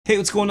Hey,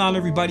 what's going on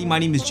everybody? My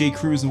name is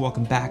Cruz and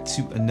welcome back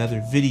to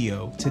another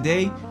video.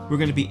 Today, we're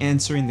going to be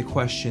answering the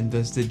question,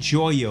 does the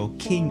Joyo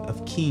King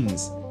of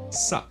Kings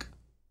suck?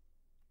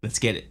 Let's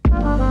get it.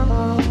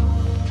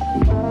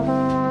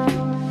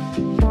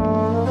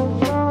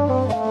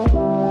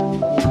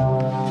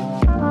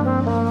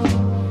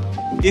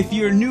 If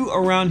you're new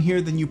around here,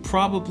 then you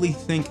probably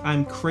think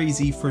I'm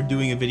crazy for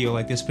doing a video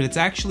like this, but it's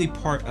actually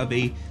part of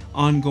a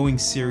ongoing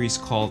series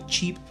called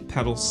Cheap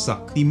Pedals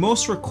Suck. The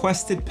most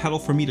requested pedal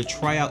for me to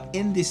try out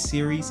in this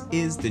series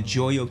is the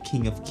Joyo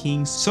King of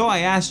Kings. So I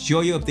asked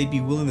Joyo if they'd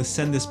be willing to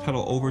send this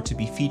pedal over to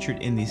be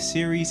featured in this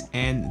series,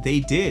 and they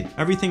did.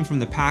 Everything from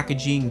the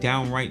packaging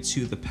down right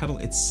to the pedal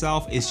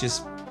itself is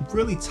just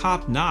really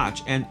top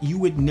notch, and you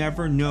would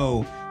never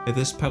know that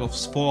this pedal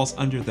falls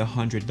under the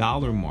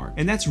 $100 mark.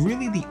 And that's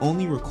really the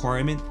only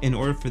requirement in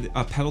order for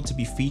a pedal to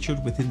be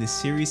featured within this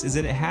series, is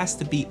that it has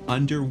to be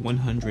under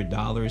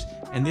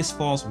 $100, and this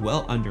falls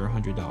well under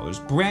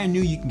 $100. Brand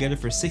new, you can get it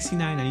for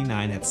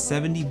 $69.99, that's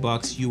 70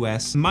 bucks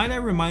US. Might I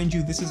remind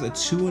you, this is a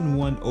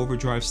 2-in-1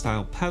 overdrive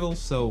style pedal,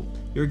 so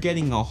you're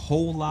getting a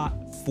whole lot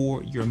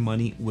for your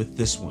money with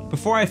this one.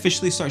 Before I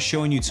officially start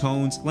showing you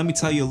tones, let me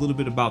tell you a little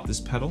bit about this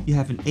pedal. You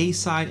have an A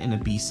side and a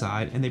B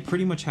side, and they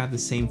pretty much have the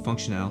same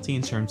functionality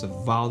in terms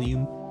of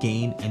volume,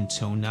 gain, and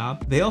tone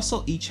knob. They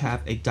also each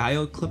have a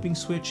diode clipping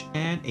switch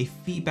and a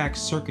feedback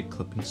circuit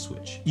clipping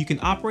switch. You can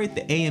operate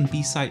the A and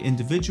B side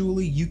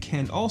individually. You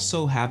can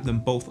also have them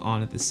both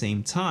on at the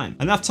same time.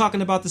 Enough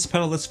talking about this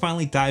pedal, let's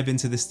finally dive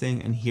into this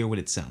thing and hear what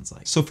it sounds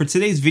like. So for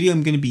today's video,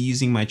 I'm going to be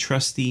using my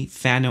trusty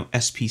Fano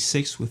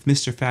SP6 with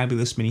Mr.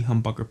 Fabulous Mini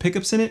Humbucker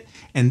pickups in it,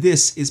 and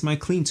this is my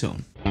clean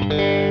tone.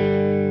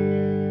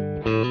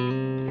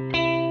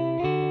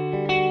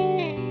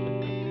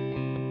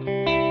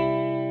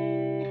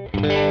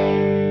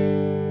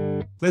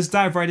 Let's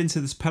dive right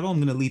into this pedal. I'm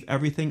going to leave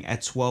everything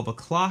at 12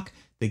 o'clock,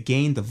 the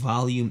gain, the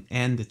volume,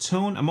 and the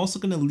tone. I'm also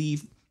going to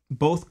leave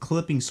both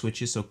clipping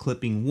switches, so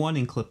clipping 1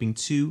 and clipping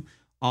 2,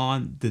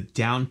 on the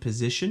down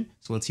position.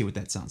 So let's hear what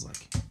that sounds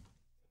like.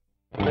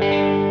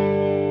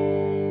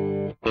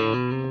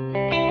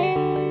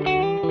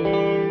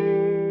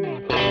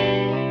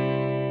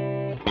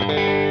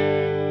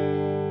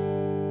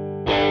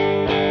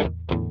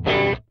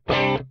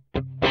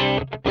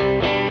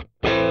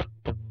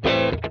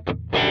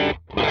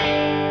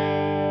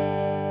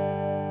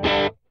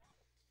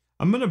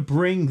 I'm gonna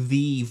bring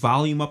the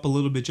volume up a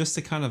little bit just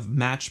to kind of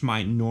match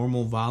my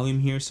normal volume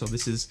here. So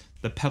this is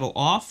the pedal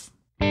off,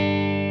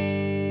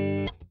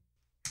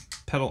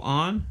 pedal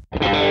on.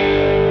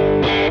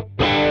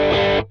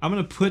 I'm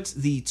gonna put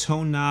the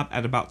tone knob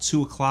at about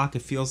 2 o'clock.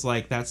 It feels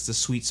like that's the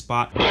sweet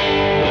spot.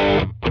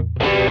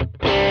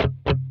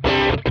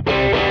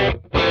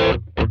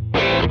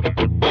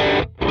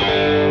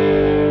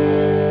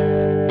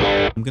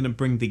 I'm gonna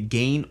bring the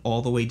gain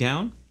all the way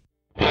down.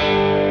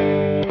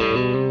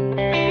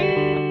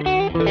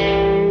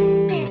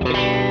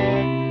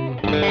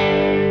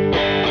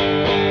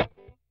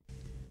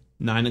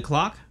 9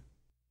 o'clock.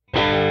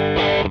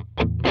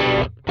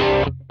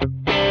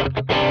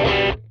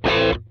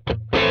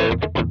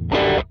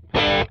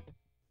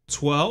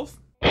 12.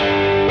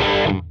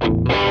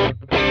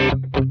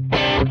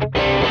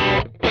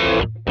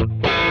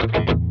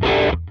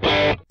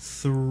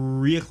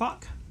 3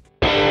 o'clock.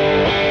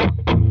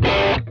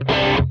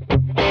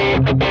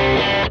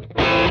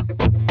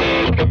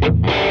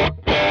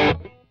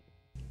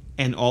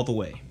 And all the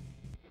way.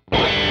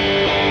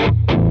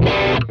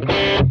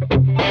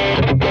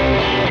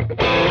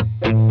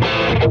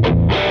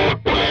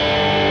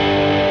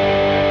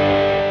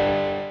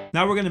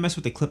 Now we're going to mess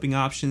with the clipping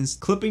options.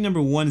 Clipping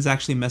number 1 is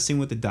actually messing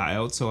with the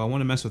diode, so I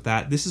want to mess with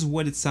that. This is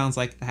what it sounds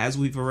like as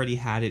we've already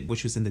had it,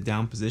 which was in the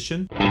down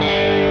position.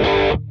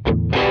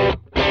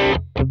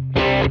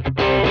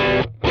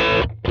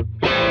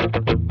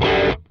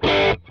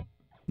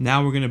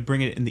 Now we're going to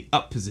bring it in the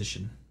up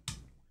position.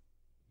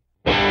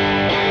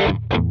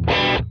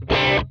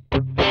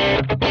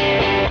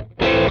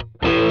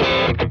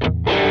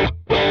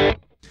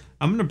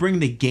 I'm going to bring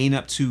the gain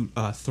up to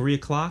 3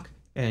 o'clock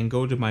and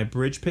go to my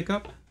bridge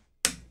pickup.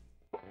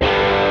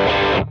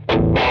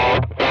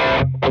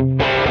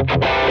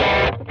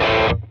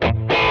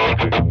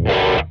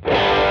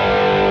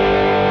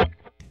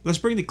 Let's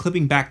bring the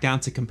clipping back down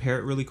to compare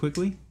it really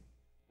quickly.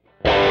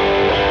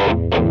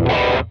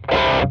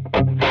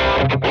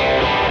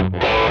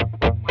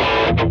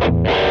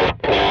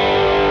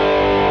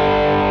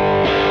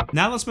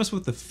 Now let's mess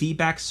with the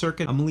feedback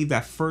circuit. I'm gonna leave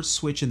that first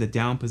switch in the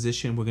down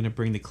position. We're gonna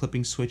bring the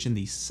clipping switch in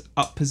the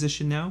up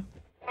position now.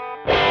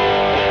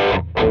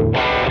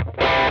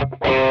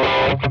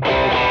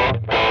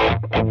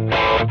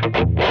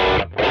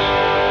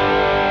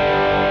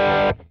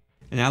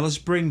 And now let's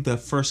bring the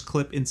first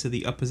clip into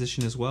the up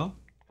position as well.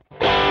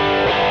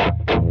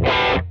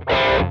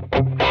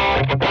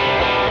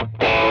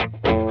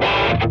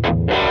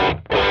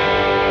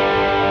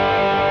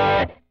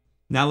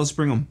 Now let's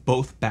bring them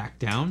both back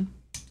down.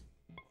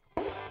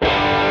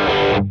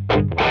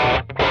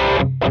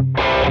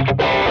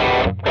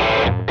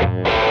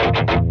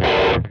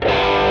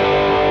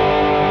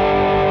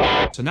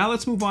 So now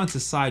let's move on to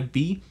side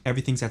B.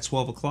 Everything's at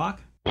 12 o'clock.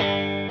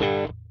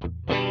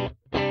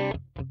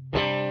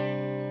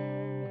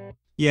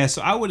 Yeah,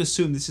 so I would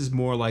assume this is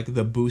more like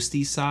the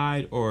boosty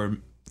side or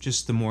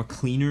just the more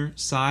cleaner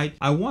side.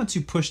 I want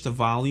to push the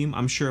volume.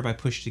 I'm sure if I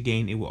push the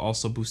gain, it will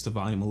also boost the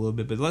volume a little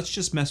bit, but let's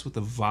just mess with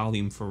the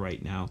volume for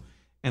right now.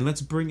 And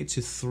let's bring it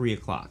to 3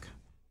 o'clock.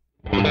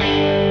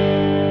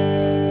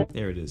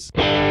 There it is.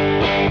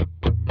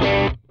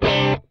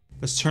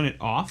 Let's turn it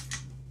off.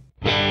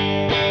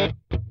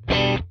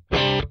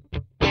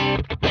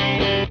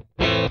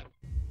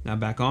 Now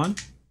back on.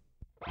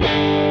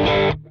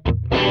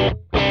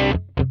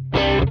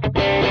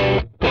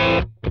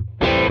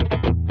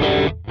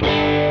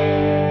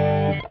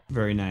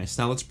 Very nice.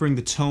 Now let's bring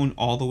the tone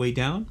all the way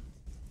down.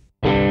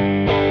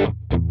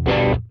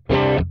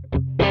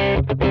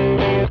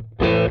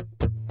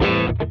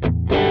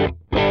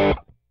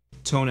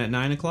 Tone at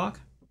 9 o'clock.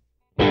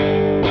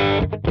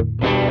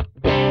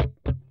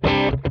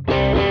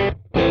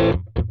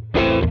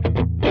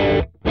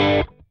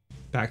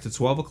 Back to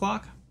 12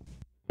 o'clock.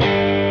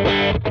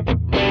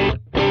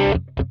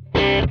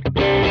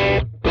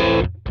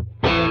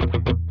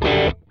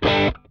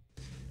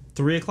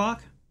 Three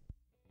o'clock.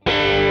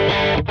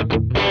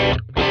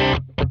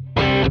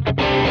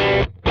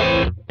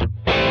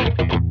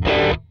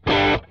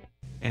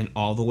 And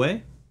all the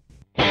way.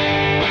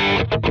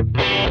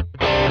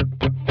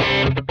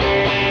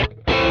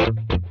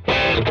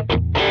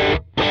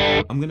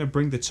 I'm going to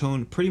bring the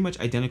tone pretty much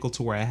identical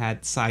to where I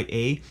had side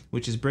A,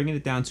 which is bringing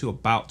it down to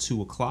about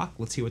 2 o'clock.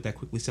 Let's hear what that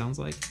quickly sounds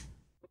like.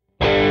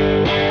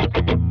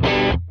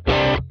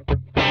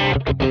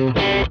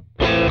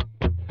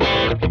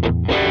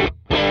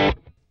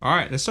 All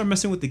right, let's start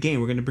messing with the gain.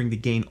 We're going to bring the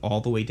gain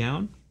all the way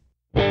down.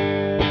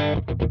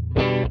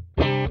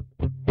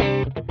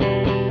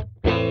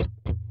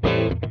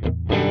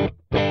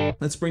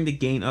 Let's bring the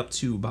gain up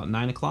to about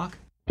 9 o'clock.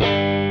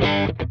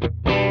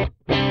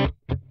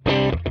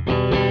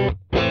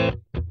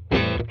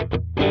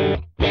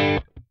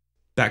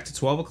 Back to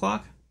 12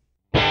 o'clock.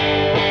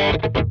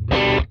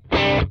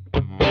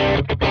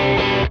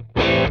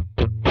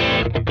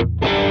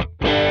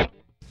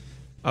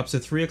 Up to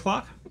 3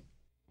 o'clock.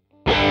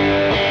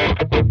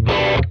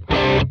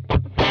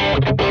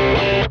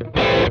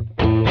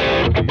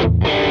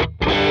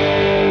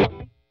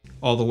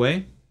 All the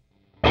way.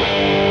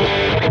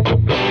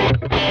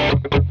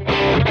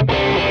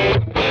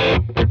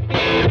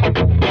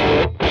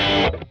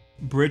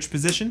 Bridge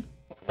position.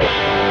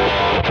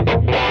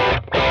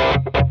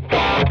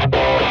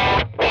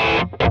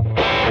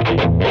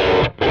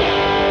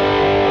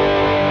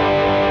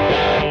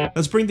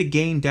 Let's bring the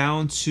gain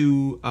down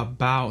to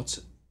about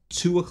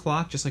 2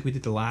 o'clock, just like we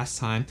did the last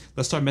time.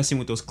 Let's start messing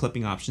with those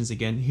clipping options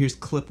again. Here's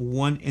clip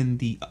 1 in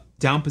the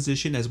down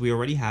position as we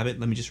already have it.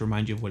 Let me just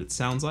remind you of what it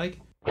sounds like.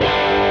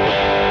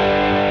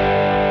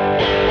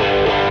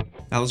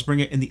 Now let's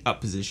bring it in the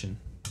up position.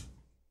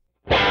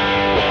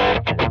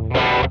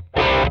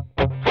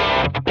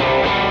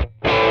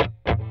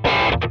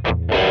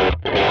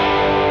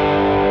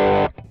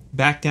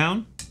 Back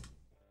down.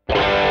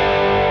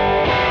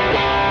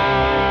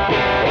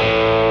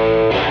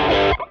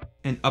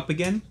 And up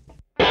again.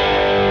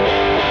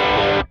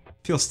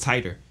 Feels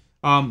tighter.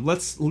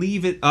 Let's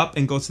leave it up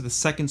and go to the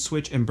second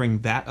switch and bring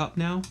that up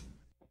now.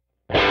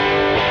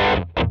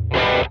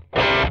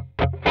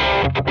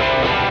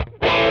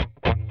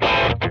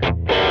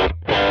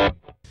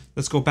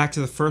 Let's go back to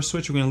the first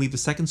switch. We're going to leave the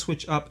second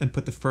switch up and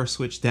put the first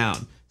switch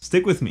down.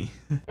 Stick with me.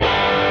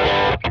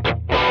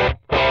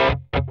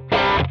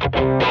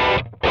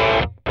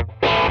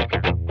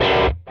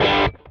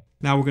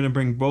 Now we're going to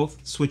bring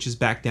both switches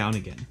back down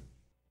again.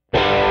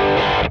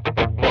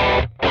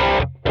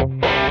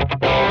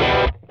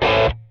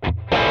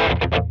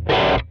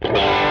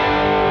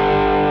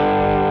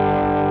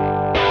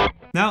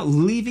 Now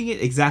leaving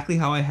it exactly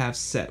how I have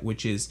set,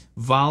 which is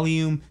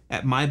volume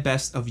at my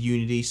best of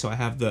unity. So I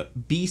have the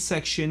B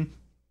section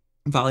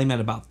volume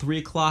at about 3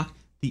 o'clock,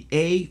 the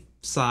A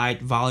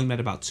side volume at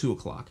about 2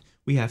 o'clock.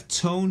 We have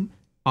tone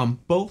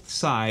on both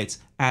sides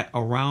at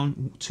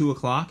around 2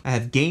 o'clock. I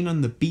have gain on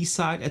the B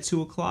side at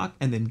 2 o'clock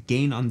and then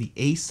gain on the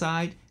A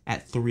side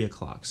at 3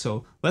 o'clock.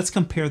 So let's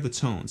compare the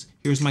tones.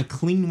 Here's my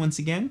clean once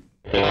again.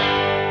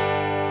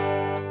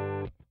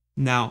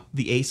 Now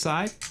the A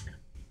side.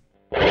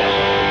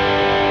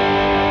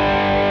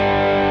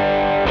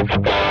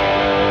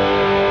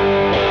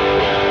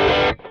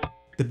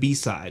 The B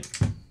side.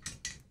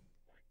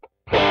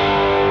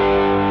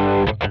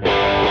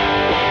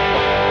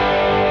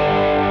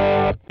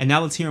 And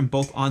now let's hear them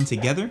both on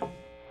together.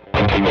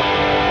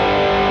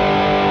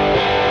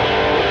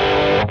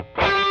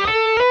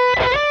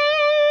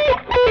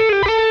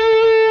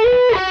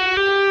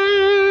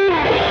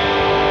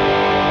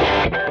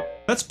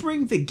 Let's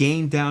bring the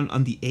gain down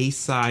on the A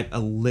side a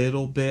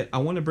little bit. I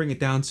want to bring it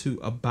down to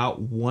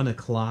about 1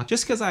 o'clock,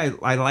 just because I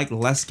like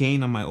less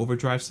gain on my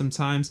overdrive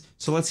sometimes.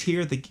 So let's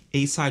hear the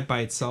A side by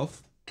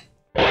itself.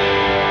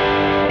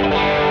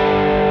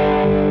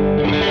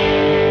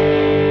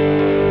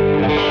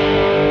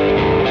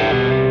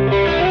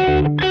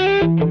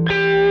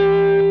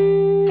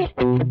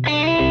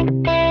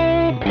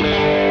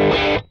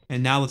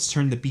 now let's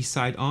turn the B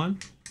side on.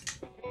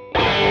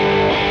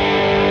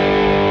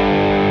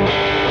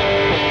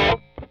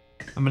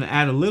 I'm gonna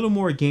add a little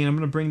more gain. I'm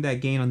gonna bring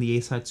that gain on the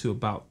A side to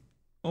about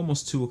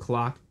almost 2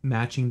 o'clock,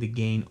 matching the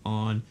gain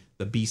on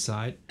the B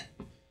side.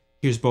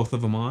 Here's both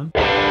of them on.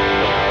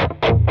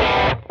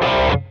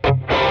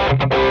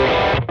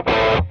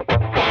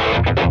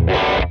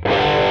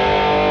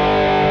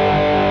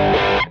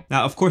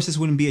 Now, of course, this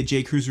wouldn't be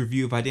a Cruz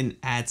review if I didn't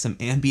add some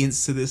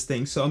ambience to this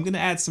thing. So I'm going to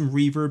add some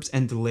reverbs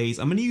and delays.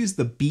 I'm going to use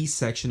the B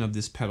section of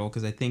this pedal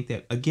because I think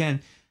that,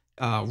 again,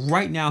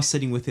 right now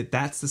sitting with it,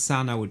 that's the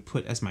sound I would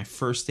put as my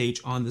first stage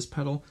on this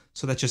pedal.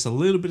 So that's just a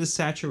little bit of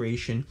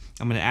saturation.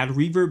 I'm going to add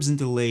reverbs and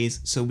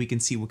delays so we can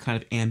see what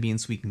kind of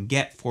ambience we can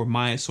get for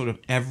my sort of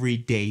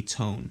everyday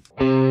tone.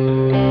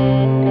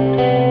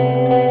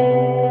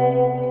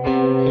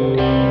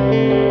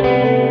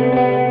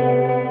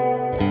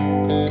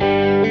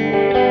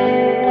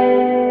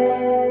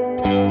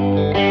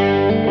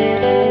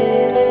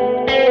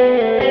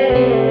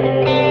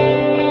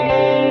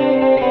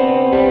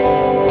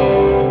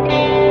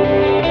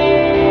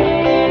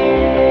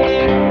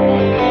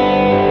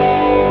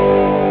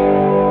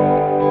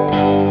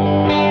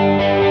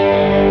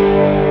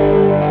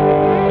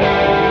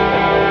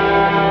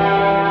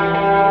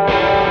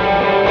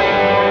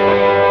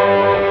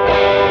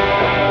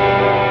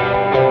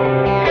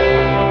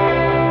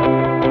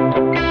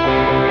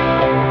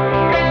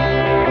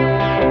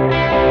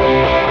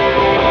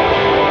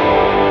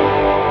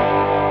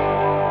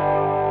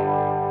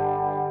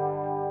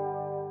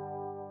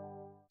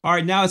 All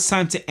right, now it's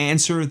time to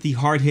answer the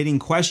hard-hitting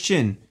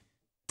question.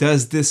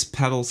 Does this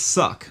pedal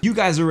suck? You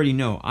guys already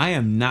know I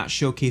am not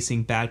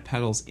showcasing bad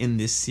pedals in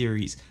this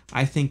series.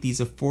 I think these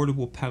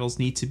affordable pedals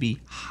need to be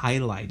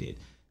highlighted.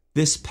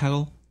 This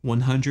pedal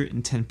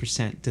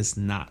 110% does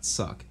not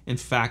suck. In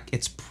fact,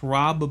 it's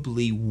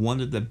probably one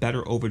of the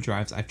better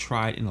overdrives I've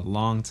tried in a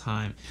long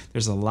time.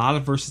 There's a lot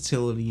of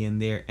versatility in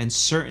there, and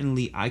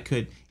certainly I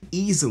could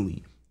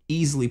easily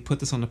put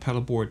this on the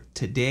pedal board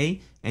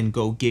today and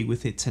go gig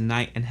with it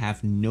tonight and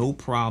have no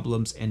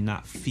problems and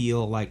not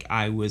feel like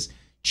I was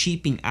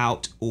cheaping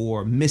out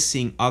or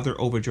missing other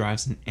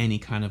overdrives in any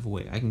kind of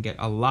way. I can get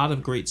a lot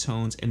of great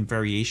tones and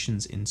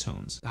variations in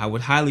tones. I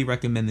would highly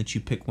recommend that you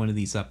pick one of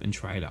these up and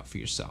try it out for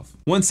yourself.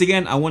 Once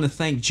again, I want to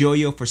thank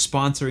Joyo for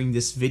sponsoring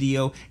this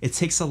video. It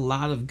takes a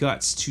lot of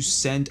guts to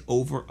send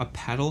over a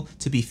pedal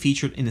to be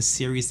featured in a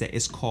series that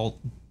is called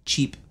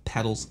Cheap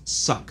Pedals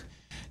Suck.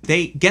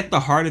 They get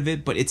the heart of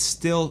it, but it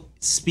still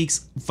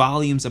speaks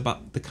volumes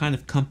about the kind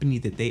of company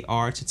that they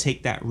are to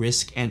take that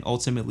risk and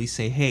ultimately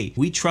say, hey,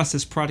 we trust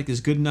this product is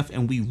good enough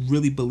and we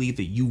really believe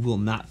that you will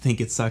not think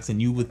it sucks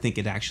and you would think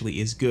it actually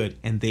is good.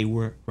 And they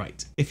were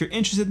right. If you're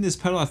interested in this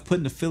pedal, I've put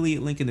an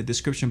affiliate link in the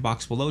description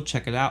box below.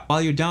 Check it out.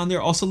 While you're down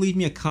there, also leave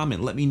me a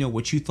comment. Let me know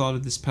what you thought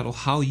of this pedal,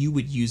 how you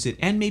would use it,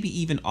 and maybe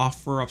even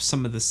offer up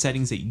some of the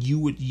settings that you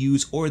would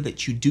use or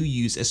that you do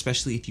use,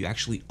 especially if you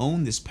actually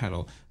own this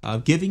pedal.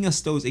 Giving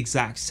us those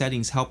exact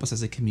settings help us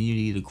as a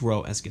community to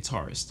grow as guitarists.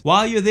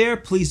 While you're there,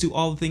 please do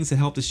all the things that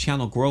help this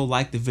channel grow.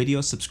 Like the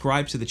video,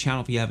 subscribe to the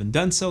channel if you haven't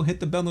done so, hit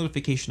the bell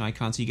notification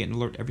icon so you get an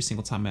alert every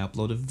single time I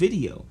upload a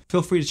video.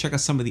 Feel free to check out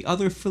some of the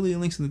other affiliate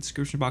links in the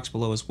description box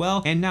below as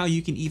well. And now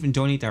you can even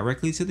donate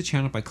directly to the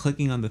channel by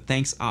clicking on the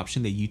thanks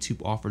option that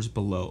YouTube offers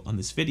below on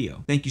this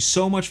video. Thank you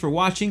so much for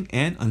watching,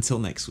 and until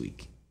next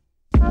week.